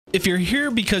If you're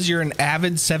here because you're an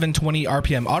avid 720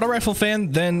 RPM auto rifle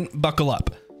fan, then buckle up,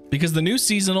 because the new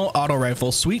seasonal auto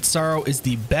rifle Sweet Sorrow is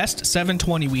the best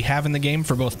 720 we have in the game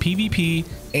for both PvP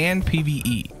and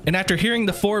PvE. And after hearing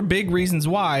the 4 big reasons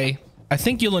why, I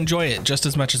think you'll enjoy it just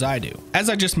as much as I do. As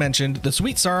I just mentioned, the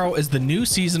Sweet Sorrow is the new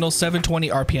seasonal 720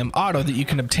 RPM auto that you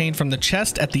can obtain from the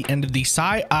chest at the end of the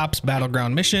Psy Ops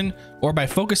Battleground mission, or by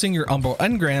focusing your Umbral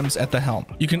engrams at the helm.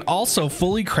 You can also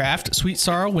fully craft Sweet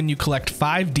Sorrow when you collect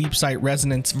 5 Deep Sight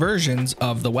Resonance versions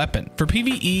of the weapon. For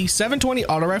PvE, 720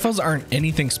 auto rifles aren't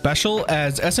anything special,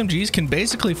 as SMGs can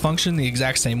basically function the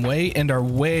exact same way and are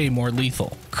way more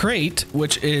lethal. Crate,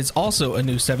 which is also a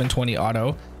new 720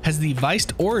 auto, has the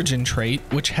Viced Origin trait,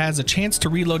 which has a chance to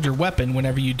reload your weapon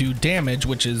whenever you do damage,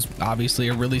 which is obviously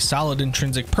a really solid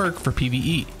intrinsic perk for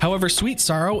PvE. However, Sweet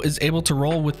Sorrow is able to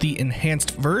roll with the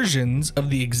enhanced versions of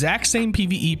the exact same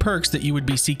PvE perks that you would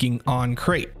be seeking on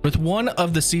Crate. With one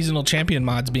of the seasonal champion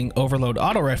mods being Overload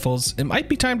auto rifles, it might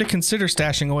be time to consider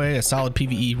stashing away a solid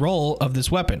PvE roll of this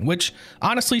weapon, which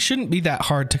honestly shouldn't be that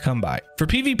hard to come by. For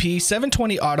PvP,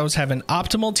 720 autos have an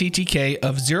optimal TTK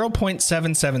of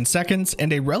 0.77 seconds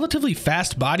and a relatively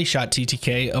fast body shot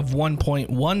TTK of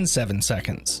 1.17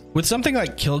 seconds. With something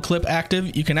like Kill Clip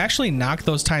active, you can actually knock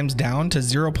those times down to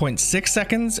 0.6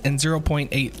 seconds and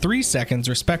 0.83 seconds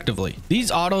respectively.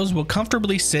 These autos will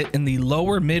comfortably sit in the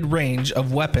lower mid-range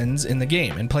of weapons in the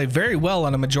game and play very well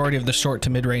on a majority of the short to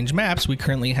mid-range maps we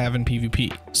currently have in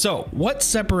PvP. So, what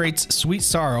separates Sweet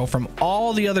Sorrow from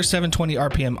all the other 720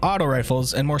 RPM auto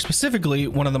rifles, and more specifically,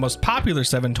 one of the most popular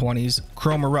 720s,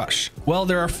 Chroma Rush? Well,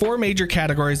 there are 4 major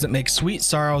categories that make Sweet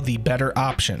Sorrow the better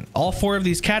option. All 4 of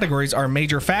these categories are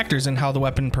major factors in how the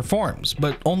weapon performs,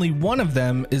 but only one of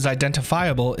them is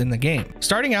identifiable in the game.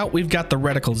 Starting out, we've got the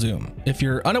reticle zoom. If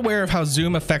you're unaware of how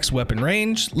zoom affects weapon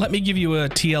range, let me give you a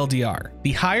TLDR.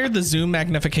 The higher the zoom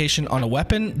magnification on a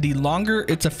weapon, the longer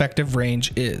its effective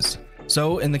range is.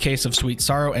 So in the case of Sweet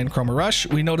Sorrow and Chroma Rush,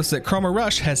 we notice that Chroma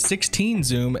Rush has 16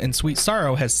 zoom and Sweet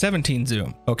Sorrow has 17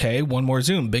 zoom. Okay, one more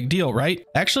zoom, big deal, right?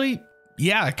 Actually,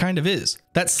 yeah, it kind of is.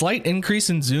 That slight increase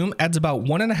in zoom adds about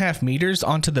 1.5 meters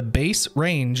onto the base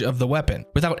range of the weapon.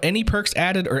 Without any perks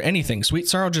added or anything, Sweet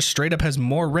Sorrow just straight up has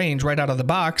more range right out of the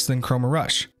box than Chroma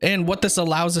Rush. And what this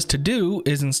allows us to do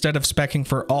is, instead of speccing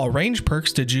for all range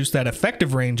perks to juice that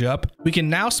effective range up, we can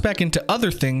now spec into other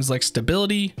things like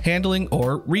stability, handling,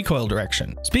 or recoil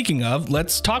direction. Speaking of,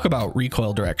 let's talk about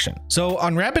recoil direction. So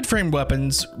on rapid frame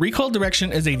weapons, recoil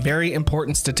direction is a very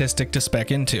important statistic to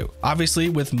spec into. Obviously,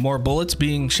 with more bullets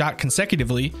being shot consecutively,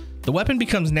 the weapon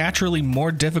becomes naturally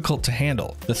more difficult to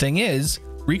handle. The thing is,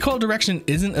 recoil direction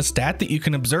isn't a stat that you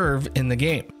can observe in the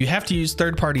game. You have to use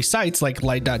third-party sites like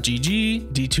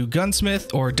Light.gg, D2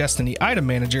 Gunsmith, or Destiny Item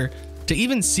Manager to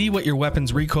even see what your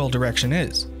weapon's recoil direction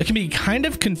is. It can be kind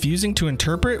of confusing to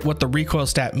interpret what the recoil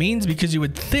stat means, because you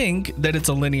would think that it's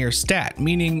a linear stat,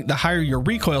 meaning the higher your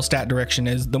recoil stat direction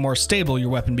is, the more stable your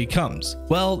weapon becomes.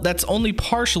 Well, that's only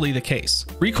partially the case.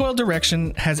 Recoil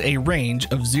direction has a range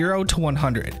of 0 to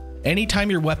 100. Anytime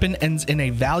your weapon ends in a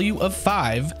value of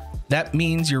 5, that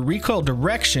means your recoil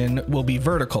direction will be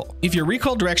vertical. If your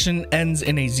recoil direction ends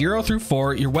in a 0 through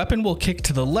 4, your weapon will kick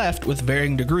to the left with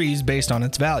varying degrees based on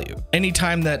its value.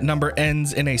 Anytime that number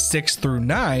ends in a 6 through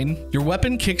 9, your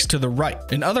weapon kicks to the right.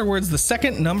 In other words, the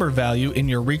second number value in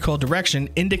your recoil direction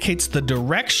indicates the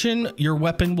direction your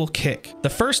weapon will kick. The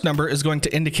first number is going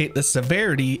to indicate the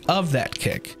severity of that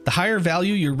kick. The higher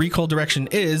value your recoil direction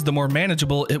is, the more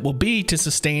manageable it will be to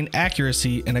sustain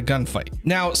accuracy in a gunfight.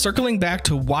 Now, circling back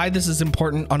to why this is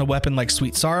important on a weapon like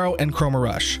Sweet Sorrow and Chroma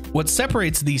Rush. What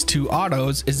separates these two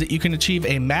autos is that you can achieve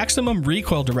a maximum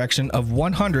recoil direction of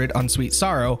 100 on Sweet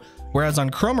Sorrow, whereas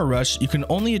on Chroma Rush, you can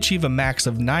only achieve a max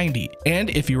of 90. And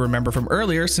if you remember from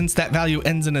earlier, since that value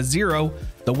ends in a 0,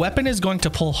 the weapon is going to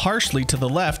pull harshly to the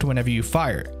left whenever you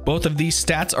fire. Both of these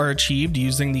stats are achieved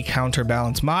using the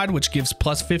Counterbalance mod, which gives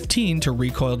plus 15 to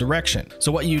recoil direction.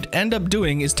 So what you'd end up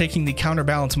doing is taking the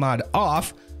Counterbalance mod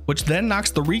off, which then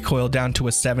knocks the recoil down to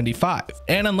a 75.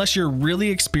 And unless you're really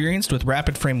experienced with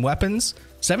rapid frame weapons,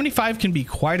 75 can be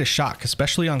quite a shock,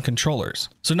 especially on controllers.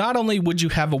 So not only would you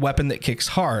have a weapon that kicks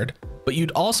hard, but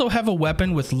you'd also have a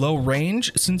weapon with low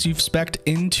range since you've spec'd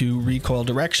into recoil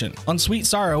direction. On Sweet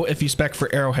Sorrow, if you spec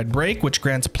for Arrowhead Break, which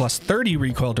grants plus 30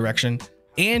 recoil direction,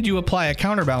 and you apply a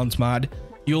Counterbalance mod,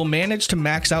 you'll manage to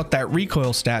max out that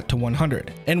recoil stat to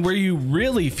 100. And where you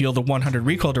really feel the 100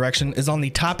 recoil direction is on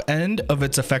the top end of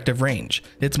its effective range.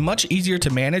 It's much easier to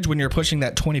manage when you're pushing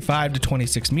that 25 to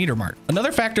 26 meter mark.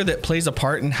 Another factor that plays a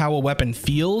part in how a weapon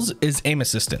feels is aim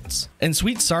assistance. And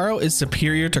Sweet Sorrow is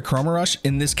superior to Chroma Rush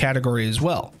in this category as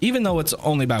well. Even though it's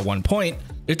only by 1 point,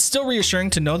 It's still reassuring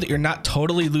to know that you're not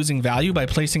totally losing value by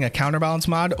placing a counterbalance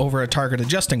mod over a target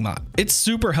adjusting mod. It's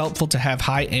super helpful to have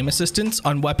high aim assistance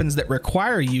on weapons that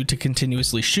require you to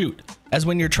continuously shoot, as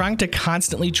when you're trying to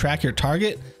constantly track your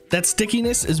target, that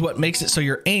stickiness is what makes it so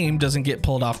your aim doesn't get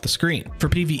pulled off the screen. For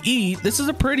PvE, this is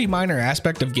a pretty minor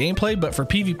aspect of gameplay, but for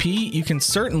PvP, you can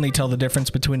certainly tell the difference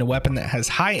between a weapon that has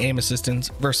high aim assistance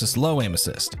versus low aim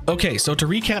assist. Okay, so to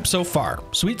recap so far,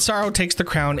 Sweet Sorrow takes the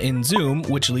crown in zoom,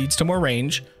 which leads to more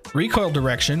range, recoil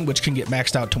direction, which can get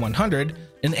maxed out to 100,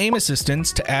 and aim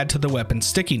assistance to add to the weapon's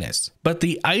stickiness. But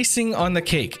the icing on the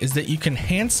cake is that you can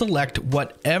hand select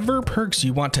whatever perks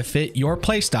you want to fit your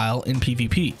playstyle in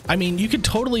PvP. I mean, you could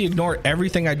totally ignore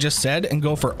everything I just said and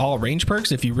go for all range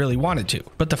perks if you really wanted to.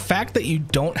 But the fact that you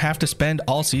don't have to spend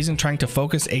all season trying to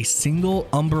focus a single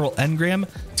umbral engram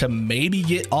to maybe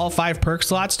get all 5 perk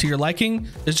slots to your liking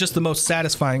is just the most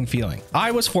satisfying feeling.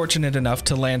 I was fortunate enough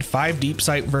to land 5 deep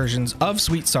sight versions of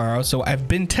Sweet Sorrow, so I've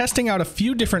been testing out a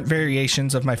few different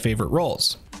variations of my favorite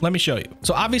roles. Let me show you.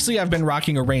 So obviously I've been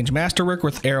rocking a range masterwork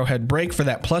with arrowhead break for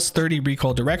that plus 30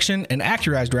 recoil direction and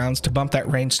accurized rounds to bump that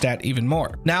range stat even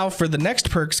more. Now for the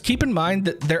next perks, keep in mind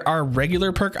that there are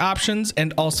regular perk options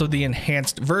and also the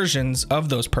enhanced versions of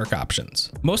those perk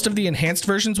options. Most of the enhanced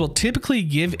versions will typically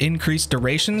give increased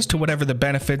durations to whatever the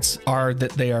benefits are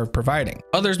that they are providing.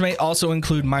 Others may also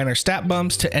include minor stat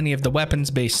bumps to any of the weapons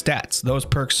based stats. Those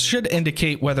perks should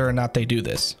indicate whether or not they do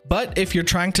this. But if you're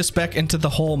trying to spec into the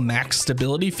whole max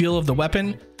stability feel of the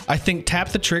weapon, I think tap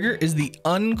the trigger is the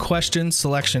unquestioned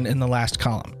selection in the last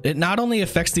column. It not only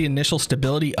affects the initial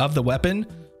stability of the weapon,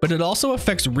 but it also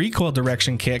affects recoil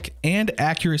direction kick and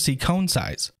accuracy cone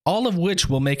size, all of which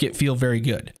will make it feel very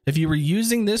good. If you were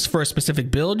using this for a specific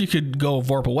build, you could go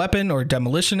Vorpal Weapon or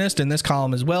Demolitionist in this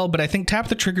column as well, but I think tap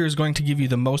the trigger is going to give you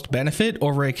the most benefit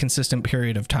over a consistent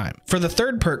period of time. For the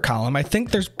third perk column, I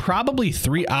think there's probably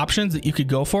 3 options that you could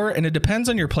go for, and it depends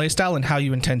on your playstyle and how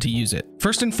you intend to use it.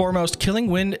 First and foremost,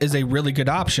 Killing Wind is a really good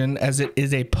option as it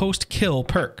is a post-kill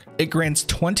perk. It grants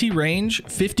 20 range,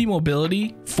 50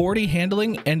 mobility, 40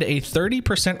 handling, and a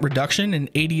 30% reduction in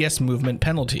ADS movement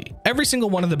penalty. Every single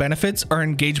one of the benefits are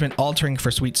engagement altering for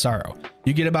Sweet Sorrow.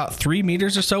 You get about 3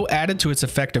 meters or so added to its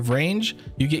effective range,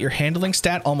 you get your handling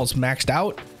stat almost maxed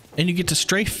out, and you get to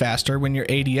strafe faster when you're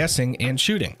ADSing and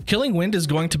shooting. Killing Wind is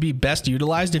going to be best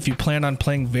utilized if you plan on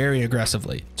playing very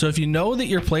aggressively. So if you know that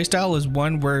your playstyle is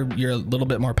one where you're a little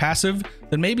bit more passive,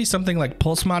 then maybe something like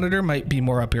Pulse Monitor might be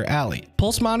more up your alley.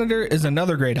 Pulse Monitor is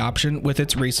another great option with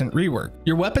its recent rework.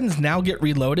 Your weapons now get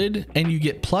reloaded and you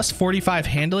get plus 45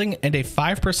 handling and a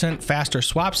 5% faster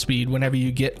swap speed whenever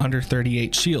you get under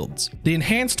 38 shields. The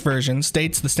enhanced version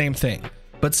states the same thing,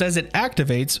 but says it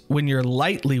activates when you're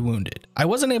lightly wounded. I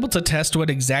wasn't able to test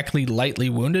what exactly lightly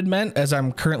wounded meant, as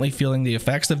I'm currently feeling the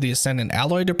effects of the Ascendant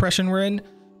Alloy depression we're in,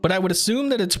 but I would assume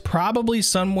that it's probably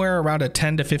somewhere around a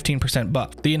 10 to 15%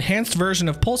 buff. The enhanced version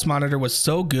of Pulse Monitor was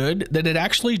so good that it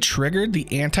actually triggered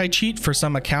the anti-cheat for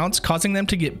some accounts, causing them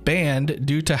to get banned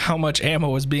due to how much ammo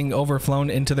was being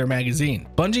overflown into their magazine.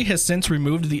 Bungie has since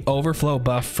removed the overflow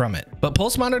buff from it, but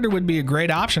Pulse Monitor would be a great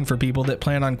option for people that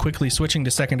plan on quickly switching to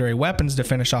secondary weapons to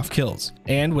finish off kills.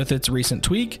 And with its recent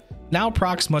tweak, now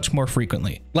procs much more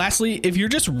frequently. Lastly, if you're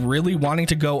just really wanting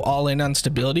to go all in on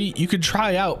stability, you could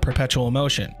try out Perpetual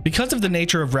Motion. Because of the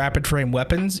nature of rapid frame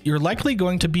weapons, you're likely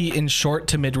going to be in short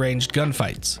to mid-ranged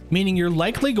gunfights, meaning you're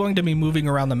likely going to be moving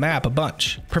around the map a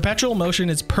bunch. Perpetual Motion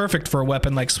is perfect for a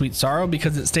weapon like Sweet Sorrow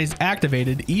because it stays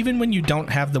activated even when you don't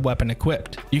have the weapon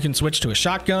equipped. You can switch to a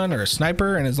shotgun or a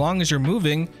sniper, and as long as you're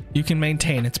moving, you can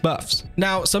maintain its buffs.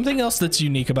 Now, something else that's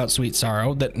unique about Sweet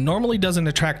Sorrow that normally doesn't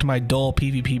attract my dull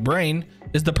PvP brain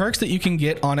is the perks that you can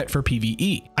get on it for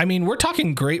PvE. I mean, we're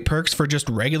talking great perks for just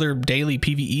regular daily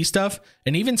PvE stuff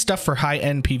and even stuff for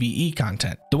high-end PvE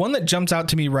content. The one that jumps out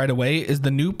to me right away is the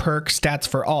new perk Stats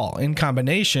for All in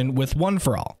combination with One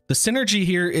for All. The synergy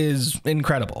here is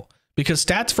incredible, because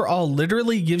Stats for All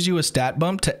literally gives you a stat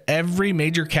bump to every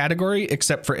major category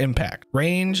except for impact,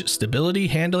 range, stability,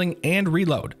 handling, and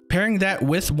reload. Pairing that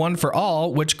with One for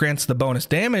All, which grants the bonus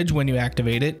damage when you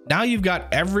activate it, now you've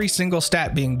got every single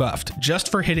stat being buffed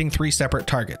just for hitting 3 separate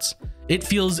targets. It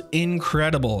feels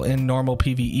incredible in normal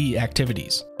PvE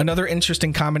activities. Another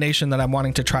interesting combination that I'm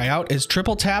wanting to try out is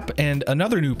Triple Tap and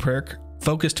another new perk,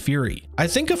 Focused Fury. I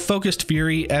think of Focused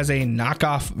Fury as a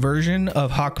knockoff version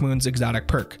of Hawkmoon's exotic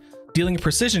perk. Dealing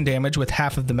precision damage with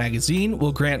half of the magazine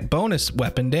will grant bonus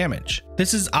weapon damage.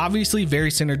 This is obviously very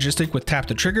synergistic with Tap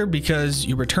the Trigger because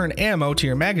you return ammo to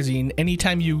your magazine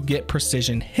anytime you get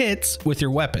precision hits with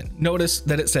your weapon. Notice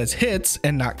that it says hits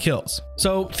and not kills.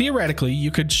 So theoretically, you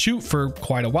could shoot for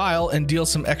quite a while and deal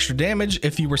some extra damage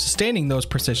if you were sustaining those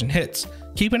precision hits,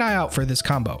 Keep an eye out for this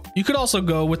combo. You could also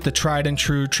go with the tried and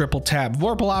true triple tab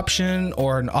Vorpal option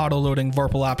or an auto-loading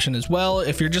Vorpal option as well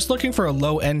if you're just looking for a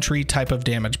low entry type of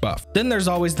damage buff. Then there's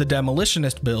always the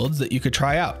demolitionist builds that you could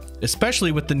try out,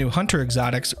 especially with the new hunter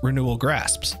exotics Renewal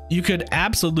Grasps. You could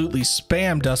absolutely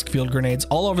spam Duskfield grenades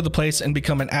all over the place and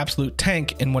become an absolute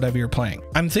tank in whatever you're playing.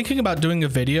 I'm thinking about doing a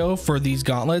video for these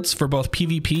gauntlets for both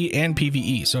PvP and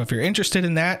PvE, so if you're interested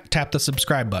in that, tap the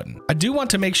subscribe button. I do want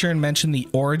to make sure and mention the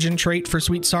origin trait for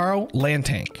Sweet Sorrow, Land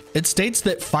Tank. It states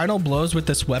that final blows with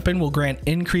this weapon will grant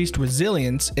increased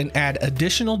resilience and add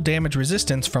additional damage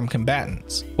resistance from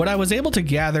combatants. What I was able to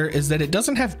gather is that it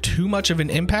doesn't have too much of an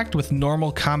impact with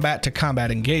normal combat to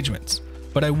combat engagements,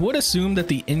 but I would assume that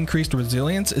the increased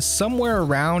resilience is somewhere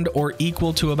around or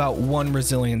equal to about 1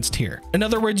 resilience tier. In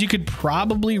other words, you could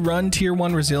probably run tier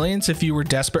 1 resilience if you were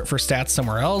desperate for stats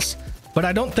somewhere else, but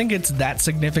I don't think it's that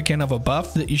significant of a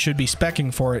buff that you should be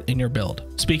speccing for it in your build.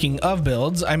 Speaking of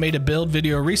builds, I made a build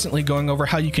video recently going over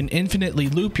how you can infinitely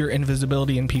loop your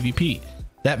invisibility in PvP.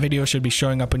 That video should be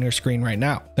showing up on your screen right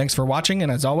now. Thanks for watching,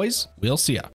 and as always, we'll see ya.